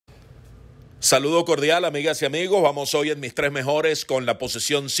Saludo cordial, amigas y amigos. Vamos hoy en mis tres mejores con la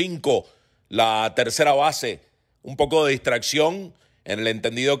posición 5, la tercera base. Un poco de distracción en el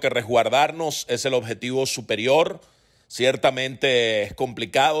entendido que resguardarnos es el objetivo superior. Ciertamente es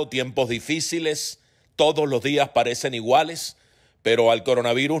complicado, tiempos difíciles, todos los días parecen iguales, pero al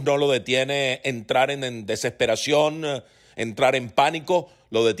coronavirus no lo detiene entrar en desesperación, entrar en pánico,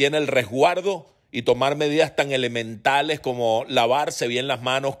 lo detiene el resguardo y tomar medidas tan elementales como lavarse bien las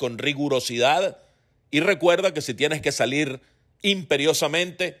manos con rigurosidad. Y recuerda que si tienes que salir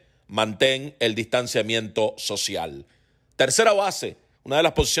imperiosamente, mantén el distanciamiento social. Tercera base, una de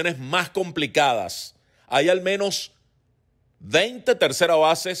las posiciones más complicadas. Hay al menos 20 terceras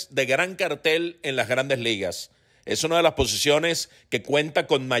bases de gran cartel en las grandes ligas. Es una de las posiciones que cuenta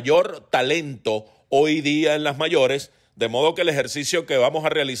con mayor talento hoy día en las mayores, de modo que el ejercicio que vamos a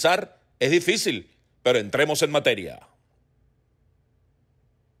realizar es difícil, pero entremos en materia.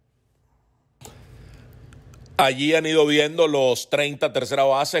 Allí han ido viendo los 30 terceras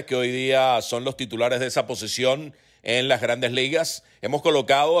bases que hoy día son los titulares de esa posición en las grandes ligas. Hemos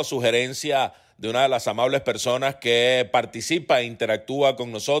colocado a sugerencia de una de las amables personas que participa e interactúa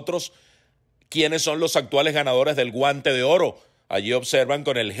con nosotros quiénes son los actuales ganadores del guante de oro. Allí observan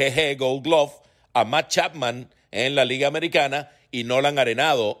con el GG Gold Glove a Matt Chapman en la Liga Americana y Nolan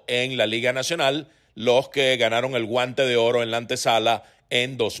Arenado en la Liga Nacional, los que ganaron el guante de oro en la antesala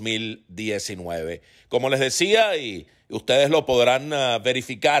en 2019. Como les decía, y ustedes lo podrán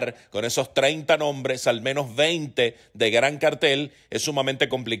verificar con esos 30 nombres, al menos 20 de gran cartel, es sumamente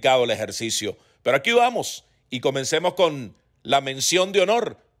complicado el ejercicio. Pero aquí vamos y comencemos con la mención de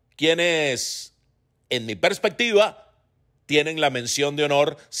honor. Quienes, en mi perspectiva, tienen la mención de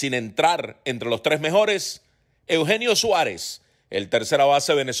honor sin entrar entre los tres mejores. Eugenio Suárez, el tercera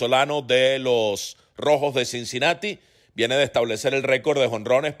base venezolano de los Rojos de Cincinnati, viene de establecer el récord de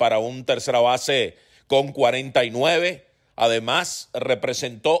jonrones para un tercera base con 49. Además,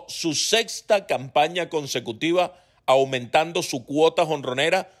 representó su sexta campaña consecutiva, aumentando su cuota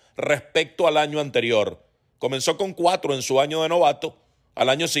jonronera respecto al año anterior. Comenzó con 4 en su año de novato, al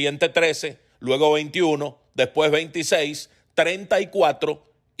año siguiente 13, luego 21, después 26, 34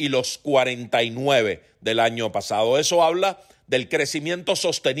 y los 49 del año pasado. Eso habla del crecimiento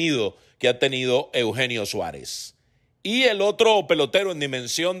sostenido que ha tenido Eugenio Suárez. Y el otro pelotero en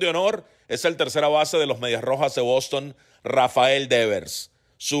dimensión de honor es el tercera base de los Medias Rojas de Boston, Rafael Devers.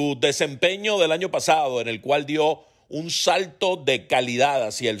 Su desempeño del año pasado, en el cual dio un salto de calidad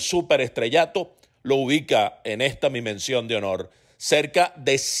hacia el superestrellato, lo ubica en esta mi mención de honor. Cerca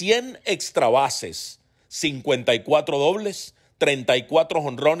de 100 extra bases, 54 dobles, 34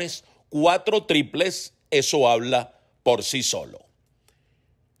 jonrones, 4 triples, eso habla por sí solo.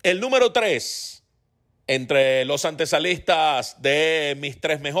 El número 3, entre los antesalistas de mis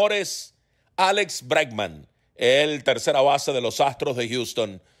tres mejores, Alex Bregman, el tercera base de los Astros de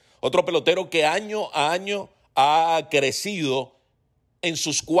Houston. Otro pelotero que año a año ha crecido en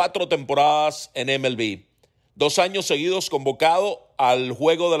sus 4 temporadas en MLB. 2 años seguidos convocado al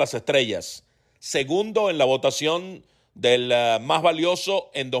Juego de las Estrellas. Segundo en la votación del más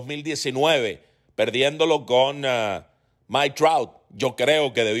valioso en 2019, perdiéndolo con Mike Trout. Yo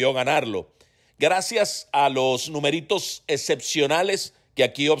creo que debió ganarlo. Gracias a los numeritos excepcionales que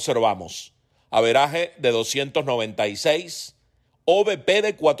aquí observamos. Averaje de 296, OVP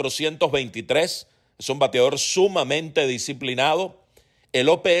de 423, es un bateador sumamente disciplinado. El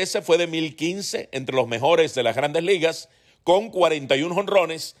OPS fue de 1015, entre los mejores de las grandes ligas, con 41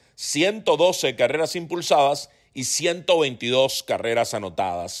 jonrones, 112 carreras impulsadas y 122 carreras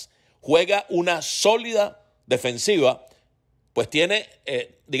anotadas. Juega una sólida defensiva, pues tiene,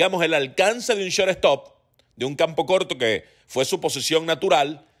 el alcance de un shortstop, de un campo corto que fue su posición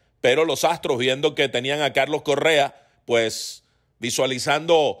natural, pero los Astros, viendo que tenían a Carlos Correa, pues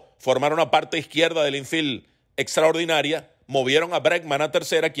visualizando formar una parte izquierda del infield extraordinaria, movieron a Bregman a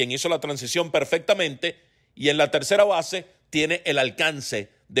tercera, quien hizo la transición perfectamente, y en la tercera base tiene el alcance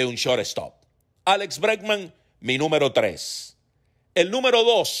de un shortstop. Alex Bregman, mi número 3. El número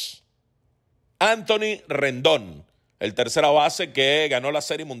 2, Anthony Rendón, el tercera base que ganó la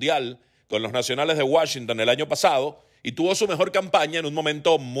Serie Mundial con los Nacionales de Washington el año pasado y tuvo su mejor campaña en un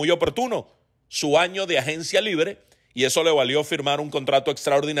momento muy oportuno, su año de agencia libre, y eso le valió firmar un contrato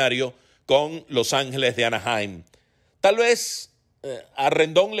extraordinario con Los Ángeles de Anaheim. Tal vez a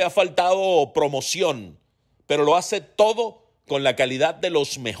Rendón le ha faltado promoción, pero lo hace todo con la calidad de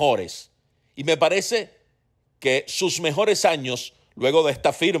los mejores. Y me parece que sus mejores años, luego de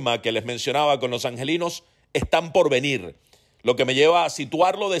esta firma que les mencionaba con los angelinos, están por venir, lo que me lleva a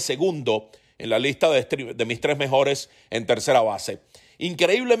situarlo de segundo en la lista de mis tres mejores en tercera base.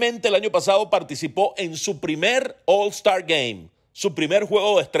 Increíblemente, el año pasado participó en su primer All-Star Game, su primer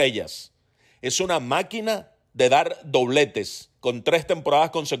juego de estrellas. Es una máquina de dar dobletes con 3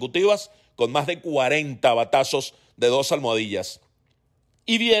 temporadas consecutivas, con más de 40 batazos de 2 almohadillas.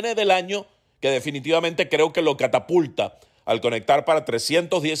 Y viene del año que definitivamente creo que lo catapulta al conectar para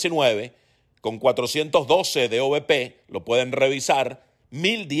 319, con 412 de OBP, lo pueden revisar,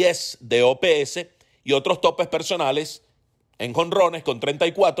 1010 de OPS y otros topes personales en jonrones con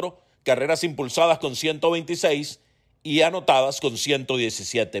 34, carreras impulsadas con 126 y anotadas con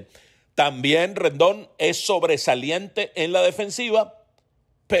 117. También Rendón es sobresaliente en la defensiva,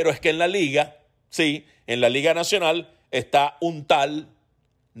 pero es que en la liga, sí, en la Liga Nacional está un tal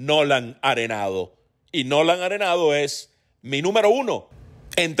Nolan Arenado. Y Nolan Arenado es mi número 1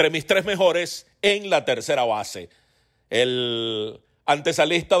 entre mis 3 mejores en la tercera base. El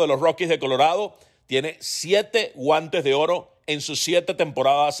antesalista de los Rockies de Colorado tiene 7 guantes de oro en sus 7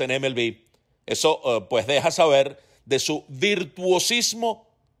 temporadas en MLB. Eso pues deja saber de su virtuosismo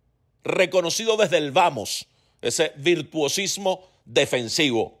reconocido desde el vamos, ese virtuosismo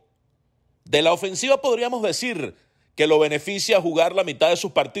defensivo. De la ofensiva podríamos decir que lo beneficia jugar la mitad de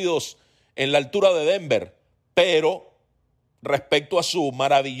sus partidos en la altura de Denver, pero respecto a su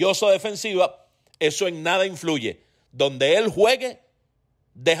maravillosa defensiva, eso en nada influye. Donde él juegue,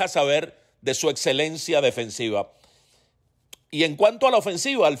 deja saber de su excelencia defensiva. Y en cuanto a la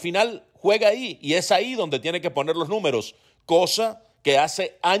ofensiva, al final juega ahí y es ahí donde tiene que poner los números, cosa que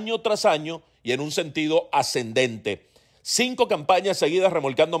hace año tras año y en un sentido ascendente. 5 campañas seguidas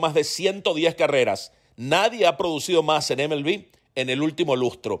remolcando más de 110 carreras. Nadie ha producido más en MLB en el último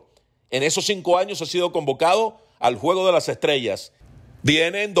lustro. En esos 5 años ha sido convocado al Juego de las Estrellas.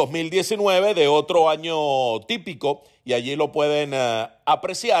 Viene en 2019 de otro año típico y allí lo pueden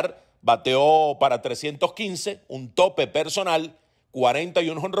apreciar. Bateó para 315, un tope personal,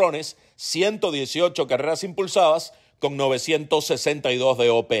 41 jonrones, 118 carreras impulsadas con 962 de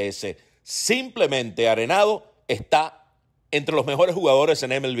OPS. Simplemente Arenado está entre los mejores jugadores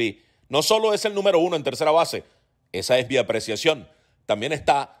en MLB. No solo es el número 1 en tercera base, esa es mi apreciación. También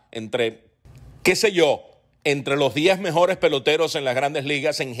está entre, qué sé yo, entre los 10 mejores peloteros en las grandes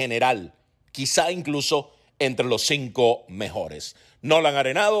ligas en general. Quizá incluso entre los 5 mejores. Nolan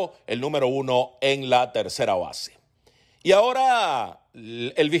Arenado, el número 1 en la tercera base. Y ahora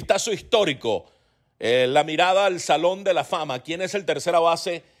el vistazo histórico, la mirada al Salón de la Fama. ¿Quién es el tercera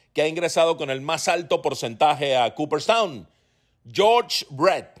base que ha ingresado con el más alto porcentaje a Cooperstown? George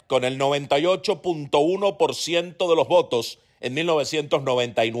Brett, con el 98.1% de los votos en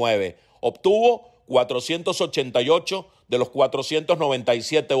 1999. Obtuvo 488 de los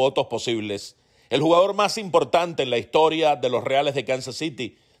 497 votos posibles. El jugador más importante en la historia de los Reales de Kansas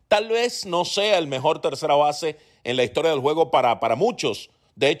City. Tal vez no sea el mejor tercera base en la historia del juego para muchos.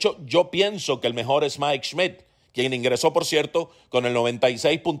 De hecho, yo pienso que el mejor es Mike Schmidt, quien ingresó, por cierto, con el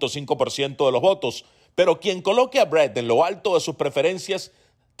 96.5% de los votos. Pero quien coloque a Brett en lo alto de sus preferencias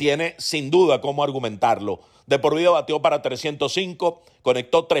tiene sin duda cómo argumentarlo. De por vida bateó para 305,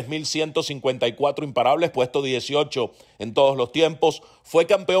 conectó 3.154 imparables, puesto 18 en todos los tiempos. Fue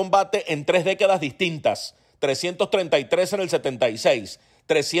campeón bate en 3 décadas distintas, 333 en el 76,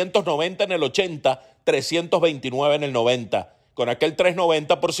 390 en el 80, 329 en el 90. Con aquel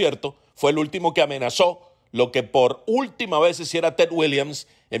 390, por cierto, fue el último que amenazó lo que por última vez hiciera Ted Williams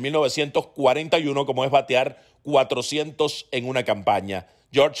en 1941, como es batear 400 en una campaña.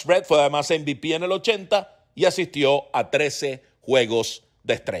 George Brett fue además MVP en el 80 y asistió a 13 Juegos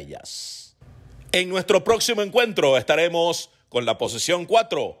de Estrellas. En nuestro próximo encuentro estaremos con la posición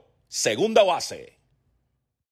 4, segunda base.